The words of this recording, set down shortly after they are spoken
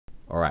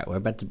Alright, we're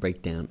about to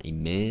break down a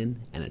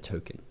man and a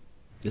token.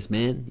 This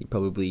man, you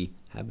probably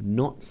have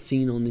not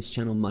seen on this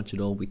channel much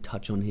at all. We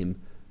touch on him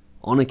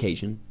on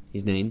occasion.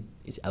 His name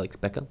is Alex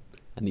Becker,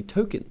 and the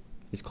token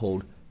is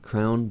called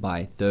Crown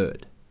by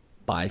Third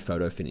by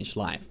Photo Finish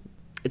Live.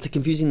 It's a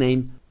confusing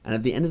name, and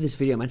at the end of this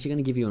video, I'm actually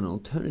going to give you an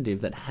alternative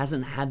that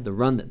hasn't had the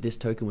run that this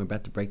token we're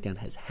about to break down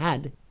has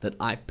had, that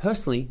I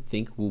personally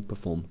think will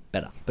perform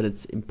better. But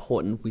it's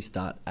important we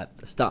start at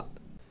the start,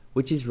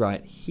 which is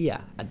right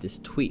here at this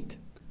tweet.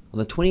 On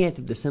the 28th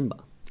of December,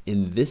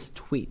 in this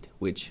tweet,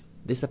 which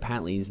this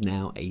apparently is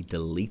now a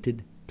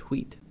deleted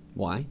tweet.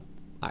 Why?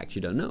 I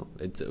actually don't know.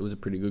 It was a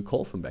pretty good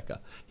call from Becker.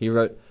 He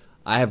wrote,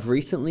 I have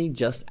recently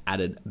just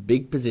added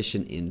big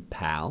position in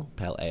PAL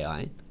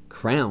AI,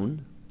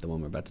 Crown, the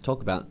one we're about to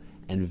talk about,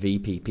 and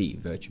VPP,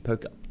 Virtue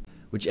Poker,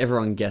 which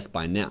everyone guessed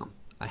by now.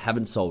 I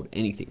haven't sold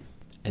anything.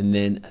 And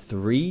then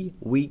 3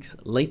 weeks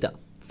later,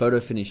 Photo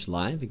Finish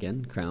Live,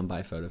 again, Crown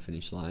by Photo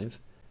Finish Live,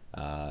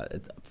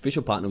 it's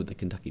official partner with the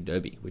Kentucky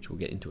Derby, which we'll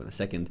get into in a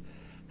second,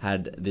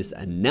 had this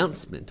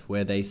announcement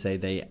where they say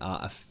they are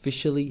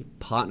officially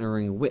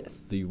partnering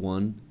with the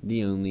one,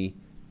 the only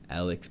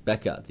Alex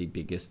Becker, the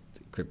biggest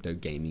crypto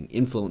gaming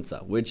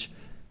influencer, which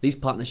these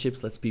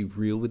partnerships, let's be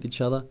real with each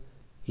other,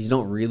 he's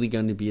not really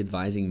going to be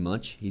advising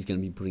much. He's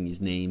going to be putting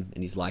his name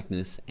and his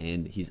likeness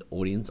and his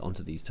audience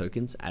onto these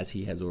tokens, as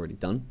he has already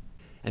done.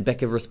 And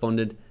Becker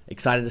responded,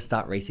 excited to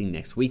start racing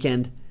next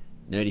weekend,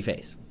 nerdy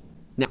face.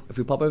 Now, if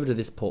we pop over to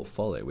this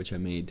portfolio, which I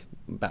made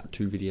about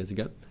 2 videos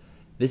ago,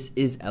 this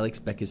is Alex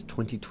Becker's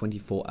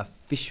 2024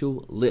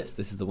 official list.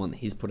 This is the one that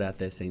he's put out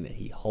there saying that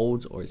he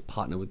holds or is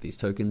partnered with these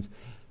tokens.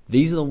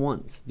 These are the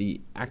ones,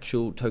 the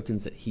actual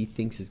tokens that he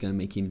thinks is going to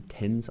make him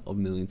tens of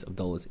millions of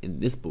dollars in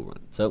this bull run.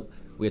 So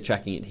we're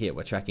tracking it here.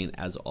 We're tracking it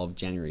as of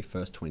January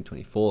 1st,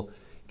 2024. You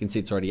can see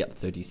it's already up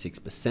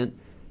 36%.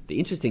 The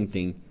interesting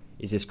thing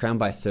is this Crown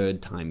by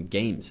Third Time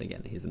Games,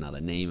 again, here's another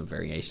name, a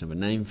variation of a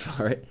name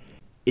for it,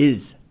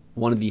 is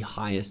one of the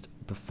highest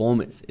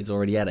performers. Is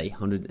already at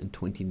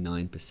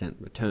 129%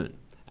 return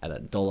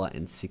at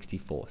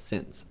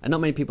 $1.64. And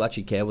not many people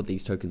actually care what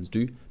these tokens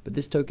do, but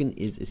this token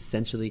is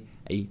essentially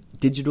a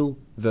digital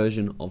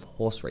version of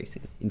horse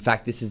racing. In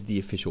fact, this is the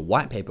official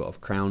white paper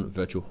of Crown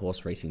Virtual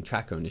Horse Racing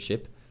Track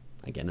Ownership.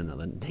 Again,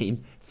 another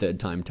name. Third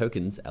Time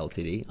Tokens,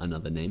 Ltd,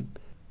 another name.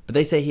 But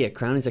they say here,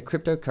 Crown is a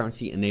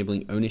cryptocurrency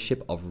enabling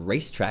ownership of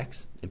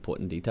racetracks,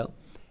 important detail,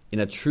 in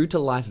a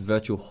true-to-life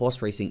virtual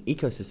horse racing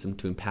ecosystem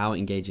to empower,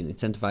 engage, and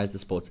incentivize the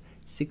sport's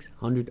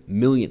 600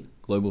 million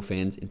global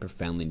fans in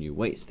profoundly new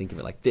ways. Think of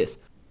it like this.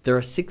 There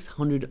are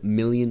 600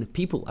 million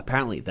people,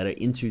 apparently, that are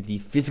into the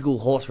physical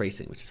horse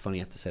racing, which is funny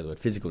I have to say the word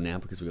physical now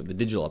because we've got the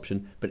digital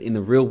option, but in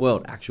the real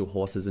world, actual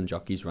horses and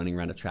jockeys running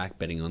around a track,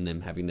 betting on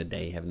them, having their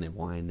day, having their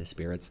wine, their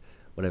spirits,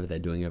 whatever they're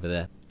doing over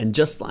there. And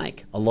just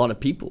like a lot of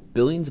people,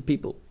 billions of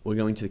people were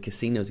going to the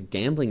casinos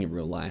gambling in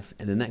real life,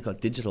 and then that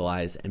got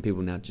digitalized and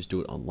people now just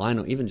do it online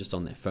or even just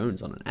on their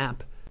phones on an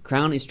app.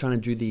 Crown is trying to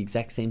do the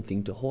exact same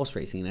thing to horse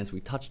racing, and as we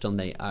touched on,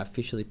 they are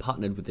officially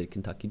partnered with the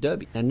Kentucky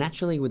Derby. Now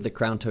naturally, with the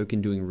Crown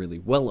token doing really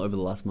well over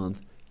the last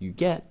month, you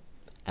get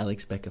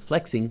Alex Becker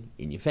flexing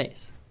in your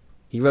face.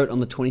 He wrote on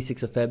the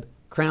 26th of Feb,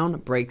 Crown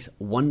breaks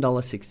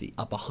 $1.60,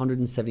 up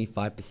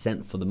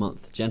 175% for the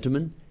month.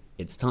 Gentlemen,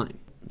 it's time.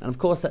 And of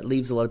course, that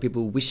leaves a lot of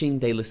people wishing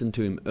they listened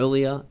to him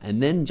earlier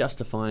and then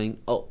justifying,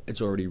 oh,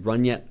 it's already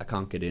run yet, I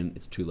can't get in,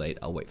 it's too late,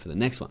 I'll wait for the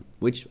next one.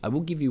 Which I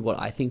will give you what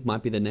I think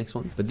might be the next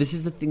one, but this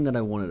is the thing that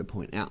I wanted to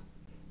point out.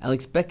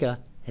 Alex Becker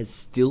has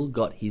still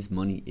got his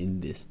money in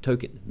this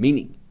token,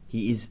 meaning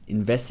he is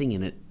investing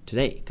in it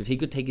today, because he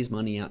could take his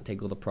money out,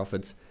 take all the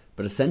profits,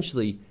 but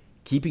essentially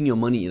keeping your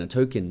money in a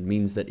token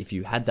means that if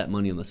you had that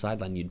money on the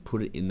sideline, you'd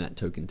put it in that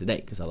token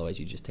today, because otherwise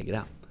you just take it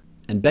out.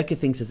 And Becker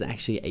thinks there's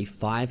actually a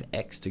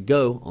 5x to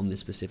go on this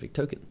specific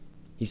token.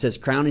 He says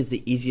Crown is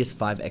the easiest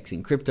 5x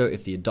in crypto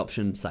if the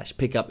adoption /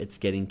 pickup it's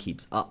getting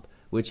keeps up,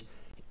 which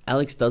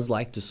Alex does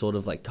like to sort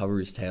of like cover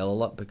his tail a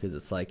lot because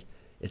it's like,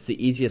 it's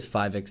the easiest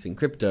 5x in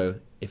crypto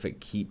if it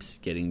keeps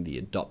getting the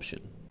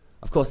adoption.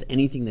 Of course,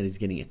 anything that is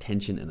getting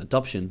attention and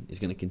adoption is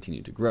going to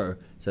continue to grow.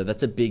 So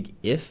that's a big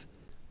if,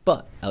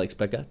 but Alex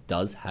Becker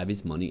does have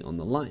his money on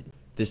the line.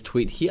 This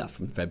tweet here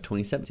from Feb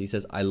 27th, he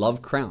says, I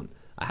love Crown.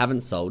 I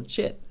haven't sold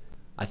shit.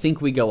 I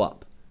think we go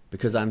up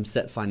because I'm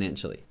set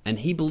financially. And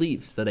he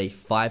believes that a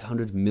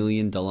 $500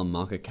 million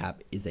market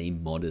cap is a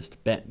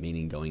modest bet,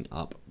 meaning going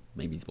up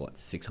maybe what,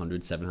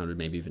 600, 700,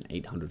 maybe even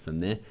 800 from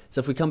there. So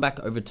if we come back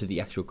over to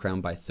the actual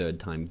Crown by Third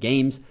Time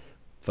Games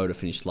Photo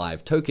Finish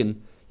Live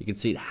token, you can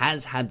see it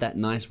has had that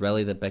nice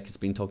rally that Becker's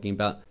been talking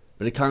about,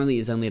 but it currently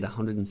is only at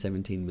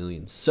 117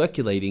 million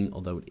circulating,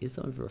 although it is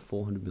over a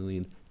 400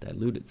 million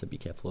diluted, so be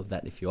careful of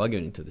that if you are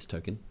going into this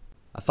token.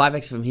 A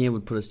 5x from here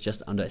would put us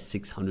just under a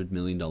 $600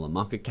 million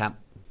market cap,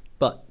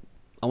 but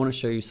I want to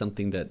show you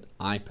something that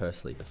I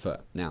personally prefer.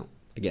 Now,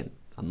 again,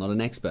 I'm not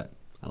an expert.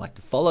 I like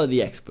to follow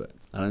the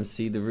experts. I don't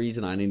see the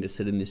reason I need to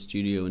sit in this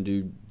studio and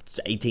do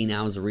 18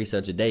 hours of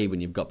research a day when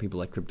you've got people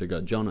like Crypto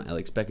God John or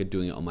Alex Becker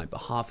doing it on my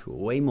behalf, who are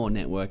way more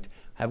networked,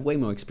 have way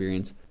more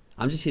experience.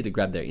 I'm just here to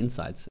grab their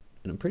insights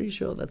And I'm pretty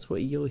sure that's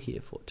what you're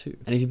here for too.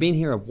 And if you've been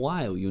here a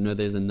while, you'll know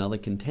there's another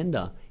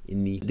contender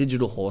in the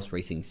digital horse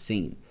racing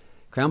scene.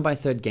 Crown by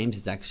Third Games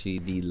is actually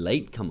the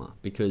latecomer,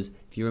 because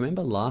if you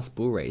remember last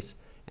bull race,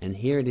 and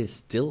here it is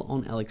still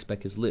on Alex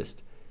Becker's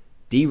list,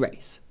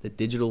 D-Race, the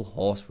digital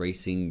horse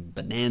racing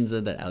bonanza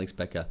that Alex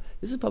Becker,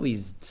 this is probably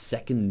his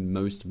second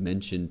most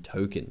mentioned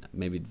token.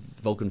 Maybe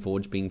Vulcan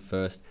Forge being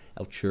first,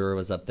 Altura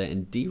was up there,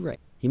 and D-Race.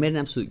 He made an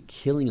absolute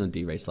killing on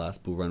D-Race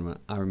last bull run when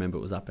I remember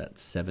it was up at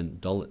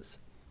 $7.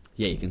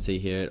 Yeah, you can see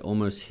here it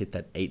almost hit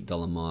that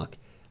 $8 mark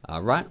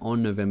right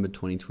on November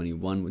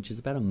 2021, which is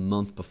about a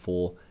month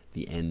before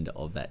the end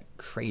of that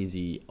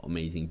crazy,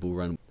 amazing bull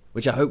run,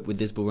 which I hope with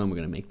this bull run we're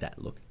going to make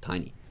that look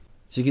tiny.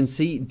 So you can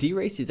see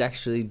D-Race is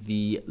actually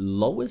the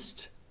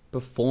lowest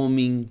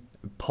performing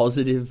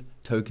positive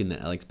token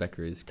that Alex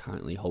Becker is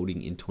currently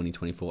holding in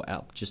 2024,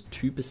 up just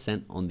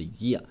 2% on the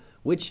year,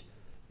 which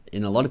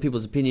in a lot of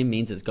people's opinion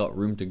means it's got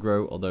room to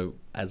grow, although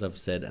as I've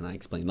said and I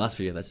explained last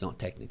video, that's not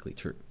technically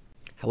true.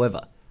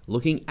 However,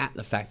 looking at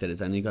the fact that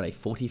it's only got a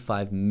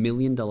 $45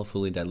 million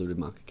fully diluted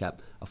market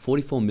cap, a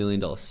 $44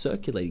 million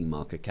circulating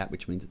market cap,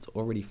 which means it's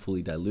already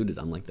fully diluted,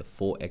 unlike the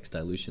 4x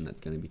dilution that's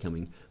going to be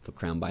coming for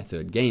Crown by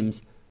Third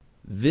Games,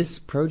 this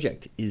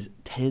project is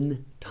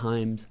 10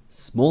 times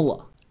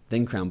smaller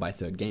than Crown by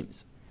Third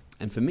Games.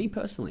 And for me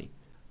personally,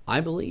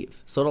 I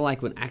believe, sort of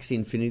like when Axie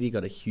Infinity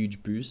got a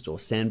huge boost, or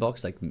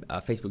Sandbox, like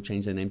Facebook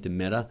changed their name to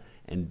Meta,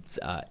 and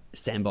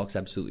Sandbox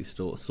absolutely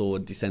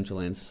soared,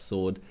 Decentraland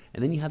soared,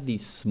 and then you have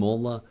these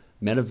smaller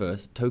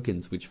metaverse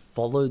tokens which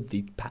followed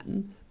the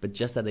pattern, but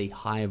just at a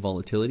higher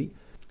volatility.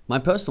 My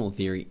personal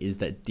theory is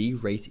that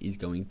D-Race is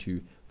going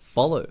to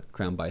follow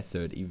Crown by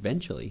Third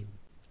eventually,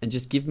 and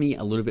just give me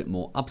a little bit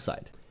more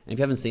upside. And if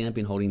you haven't seen, I've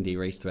been holding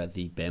D-Race throughout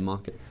the bear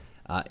market.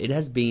 It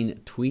has been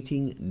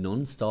tweeting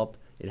non-stop.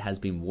 It has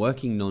been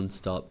working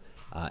non-stop.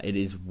 It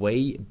is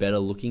way better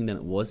looking than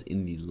it was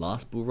in the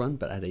last bull run,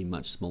 but at a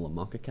much smaller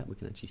market cap. We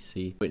can actually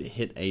see it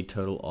hit a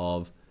total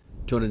of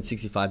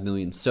 265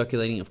 million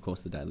circulating. Of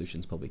course, the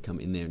dilutions probably come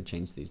in there and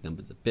change these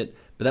numbers a bit,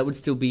 but that would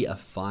still be a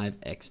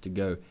 5x to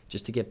go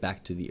just to get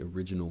back to the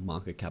original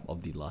market cap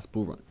of the last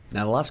bull run.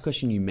 Now, the last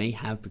question you may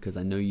have, because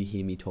I know you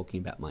hear me talking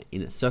about my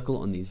inner circle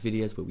on these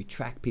videos where we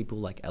track people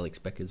like Alex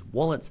Becker's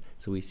wallets,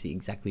 so we see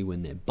exactly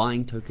when they're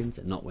buying tokens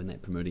and not when they're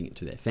promoting it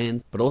to their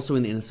fans. But also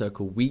in the inner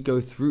circle, we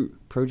go through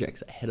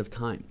projects ahead of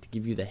time to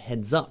give you the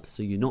heads up,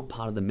 so you're not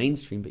part of the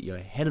mainstream, but you're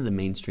ahead of the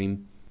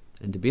mainstream.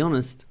 And to be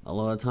honest, a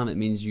lot of the time it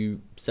means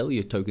you sell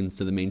your tokens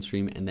to the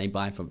mainstream and they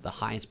buy for the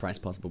highest price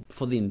possible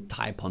before the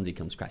entire Ponzi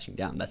comes crashing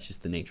down. That's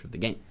just the nature of the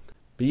game.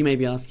 But you may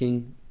be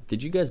asking,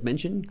 did you guys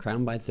mention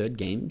Crown by Third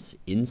Games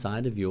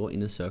inside of your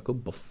inner circle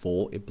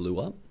before it blew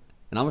up?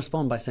 And I'll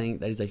respond by saying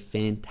that is a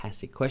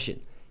fantastic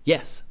question.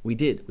 Yes, we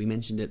did. We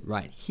mentioned it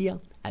right here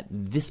at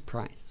this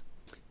price.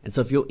 And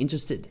so if you're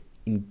interested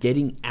in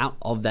getting out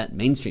of that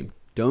mainstream,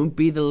 don't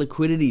be the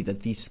liquidity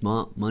that the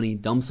smart money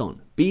dumps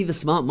on. Be the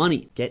smart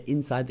money. Get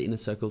inside the inner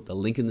circle. The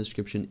link in the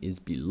description is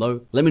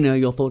below. Let me know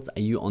your thoughts.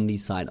 Are you on the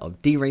side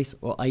of D-Race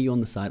or are you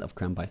on the side of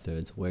Crown by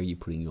Thirds? Where are you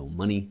putting your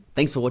money?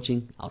 Thanks for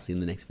watching. I'll see you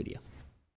in the next video.